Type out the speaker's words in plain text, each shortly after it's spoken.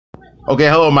Okay,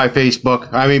 hello, my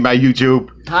Facebook. I mean, my YouTube.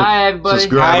 Hi, everybody.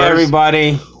 Subscribers. Hi,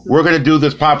 everybody. We're going to do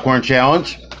this popcorn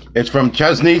challenge. It's from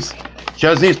Chesney's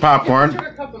Popcorn.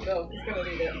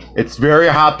 It's very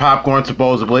hot popcorn,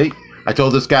 supposedly. I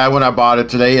told this guy when I bought it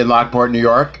today in Lockport, New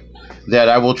York, that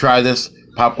I will try this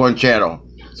popcorn channel.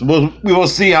 So we will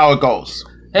see how it goes.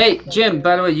 Hey, Jim,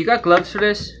 by the way, you got gloves for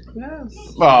this? Yes.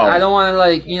 Oh, I don't want to,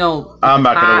 like, you know... I'm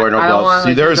not going to wear no gloves. I don't want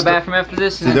to, see, there's the bathroom after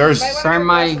this. See, there's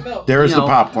the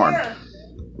popcorn.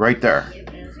 Right there.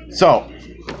 So,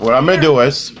 what I'm going to do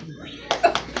is...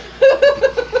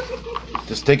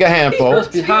 just take a handful. It's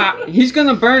supposed to be hot. He's going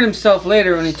to burn himself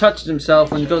later when he touches himself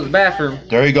when he goes to the bathroom.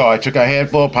 There you go. I took a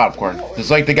handful of popcorn.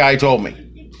 Just like the guy told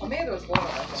me.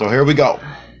 So here we go.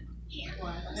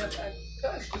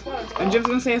 And Jim's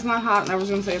gonna say it's not hot, and I was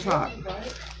gonna say it's hot.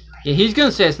 Yeah, he's going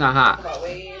to say it's not hot.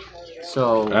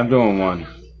 So... I'm doing one.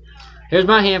 Here's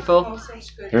my handful.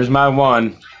 Here's my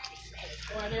one.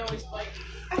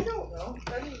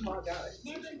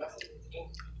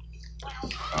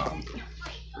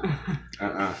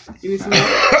 You need some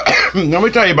milk? Let me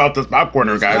tell you about this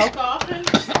popcorner, guys.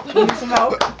 You need some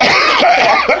milk?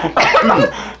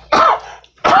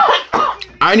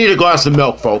 I need a glass of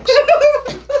milk, folks.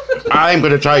 I'm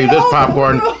going to tell you this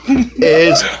popcorn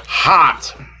is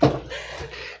hot.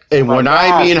 And when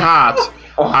I mean hot,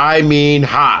 I mean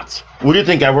hot. What do you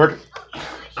think, Edward?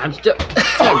 I'm still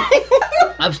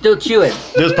chewing.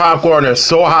 This popcorn is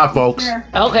so hot, folks,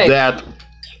 Okay. that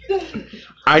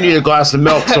I need a glass of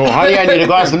milk. So, honey, I need a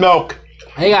glass of milk.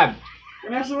 Hang on.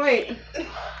 You're gonna have to wait.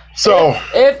 So,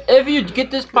 If you get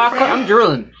this popcorn, I'm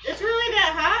drilling. It's really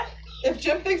that hot? If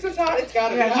Jim thinks it's hot, it's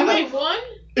gotta be hot. You You ate ate one?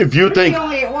 if you think, You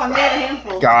only ate one, they had a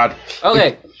handful. God,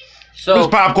 Okay. So... this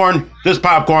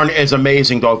popcorn is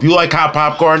amazing, though. If you like hot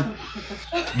popcorn,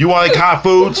 you want like hot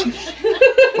foods.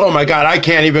 Oh my God, I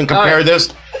can't even compare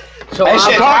this. So Hey,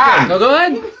 shit, talking. No, go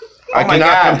ahead. I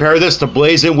cannot compare this to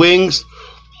Blazing Wings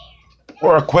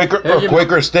or a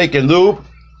Quaker Steak and Lube.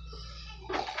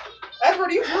 Edward,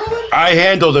 are you drooling? I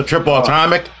handled the Triple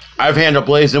Atomic. I've handled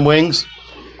Blazing Wings.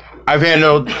 I've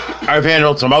handled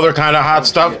some other kind of hot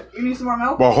stuff. You need some more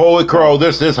milk? But holy crow,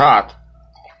 this is hot.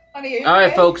 Honey, are you All right,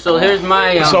 okay? folks. So here's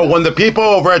my... So when the people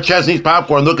over at Chesney's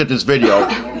Popcorn look at this video,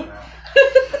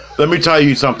 let me tell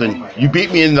you something. You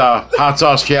beat me in the hot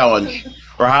sauce challenge,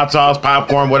 or hot sauce,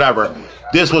 popcorn, whatever.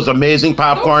 This was amazing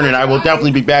popcorn, and I will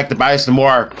definitely be back to buy some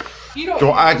more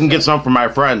so I can get some for my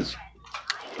friends.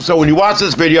 So when you watch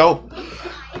this video,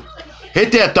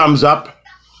 hit that thumbs up.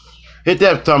 Hit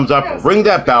that thumbs up. Ring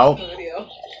that bell.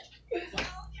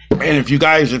 And if you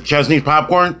guys at Chesney's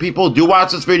Popcorn people do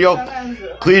watch this video,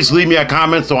 please leave me a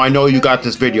comment so I know you got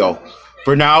this video.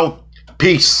 For now,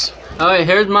 peace. All right,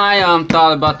 here's my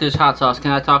thought about this hot sauce.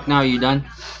 Can I talk now? Are you done?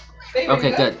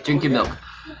 Okay, good. Drink your milk.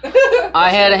 I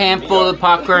had a handful of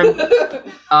popcorn.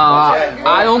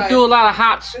 I don't do a lot of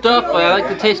hot stuff, but I like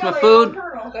to taste my food.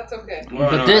 That's okay.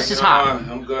 But this is hot.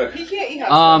 I'm good. He can't eat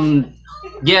hot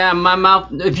Yeah, my mouth.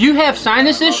 If you have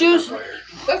sinus issues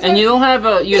and you don't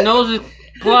have your nose is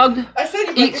plugged,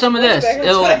 eat some of this.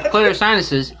 It'll clear your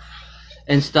sinuses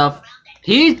and stuff.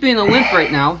 He's being a wimp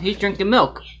right now. He's drinking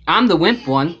milk. I'm the wimp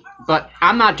one, but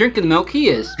I'm not drinking milk. He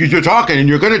is. Because you're talking and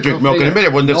you're going to drink milk in a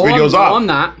minute when this video's off. No, I'm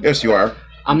not. Yes, you are.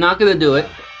 I'm not going to do it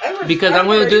because I'm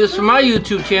going to do this for my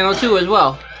YouTube channel too as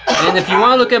well. And if you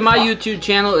want to look at my YouTube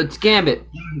channel, it's Gambit.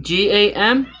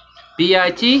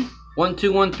 GAMBIT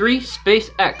 1213 space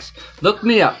X. Look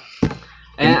me up.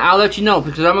 And I'll let you know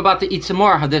because I'm about to eat some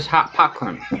more of this hot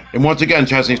popcorn. And once again,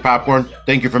 Chesney's Popcorn,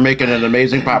 thank you for making an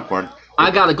amazing popcorn.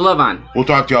 I got a glove on. We'll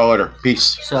talk to y'all later.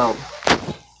 Peace. So,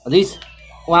 at least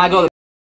when I go to